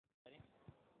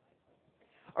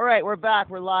All right, we're back.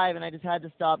 We're live, and I just had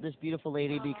to stop this beautiful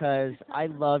lady because I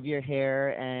love your hair,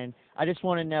 and I just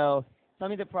want to know. Tell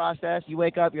me the process. You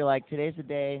wake up, you're like, today's the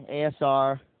day.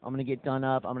 ASR. I'm gonna get done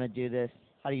up. I'm gonna do this.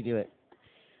 How do you do it?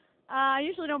 I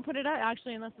usually don't put it up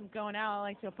actually unless I'm going out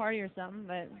like to a party or something,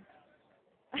 but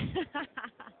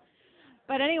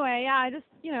but anyway, yeah, I just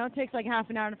it takes like half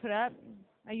an hour to put up.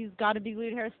 I use Gotta Be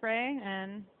Glued hairspray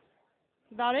and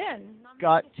that's about it.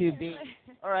 Got to be.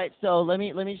 All right, so let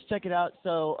me just check it out.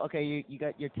 So okay, you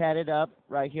got you're tatted up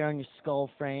right here on your skull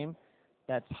frame.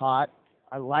 That's hot.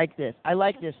 I like this. I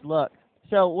like this look.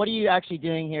 So what are you actually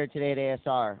doing here today at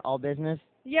ASR? All business?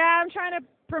 Yeah, I'm trying to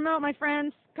promote my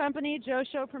friend's company, Joe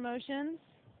Show Promotions.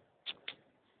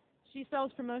 She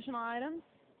sells promotional items.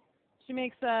 She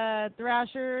makes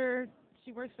Thrasher.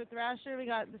 She works for Thrasher. We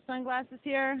got the sunglasses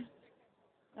here.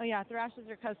 Oh yeah, Thrasher's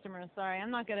your customer. Sorry,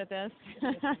 I'm not good at this.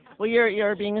 Well,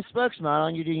 you're being a spokesmodel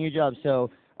and you're doing your job. So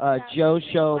Joe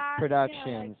Show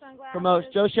Productions, promote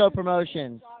Joe Show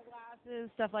Promotions. Glasses,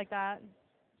 stuff like that.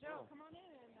 Joe, come on in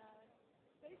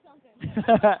and say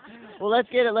something. Well, let's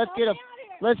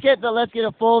get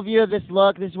a full view of this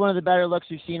look. This is one of the better looks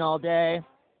we've seen all day.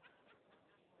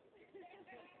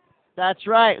 That's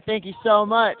right. Thank you so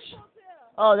much.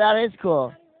 Oh, that is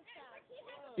cool.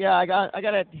 Yeah, I got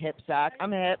a hip sack.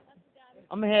 I'm hip.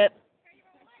 I'm hip.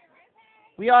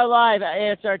 We are live at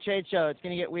ASR Trade Show. It's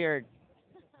gonna get weird.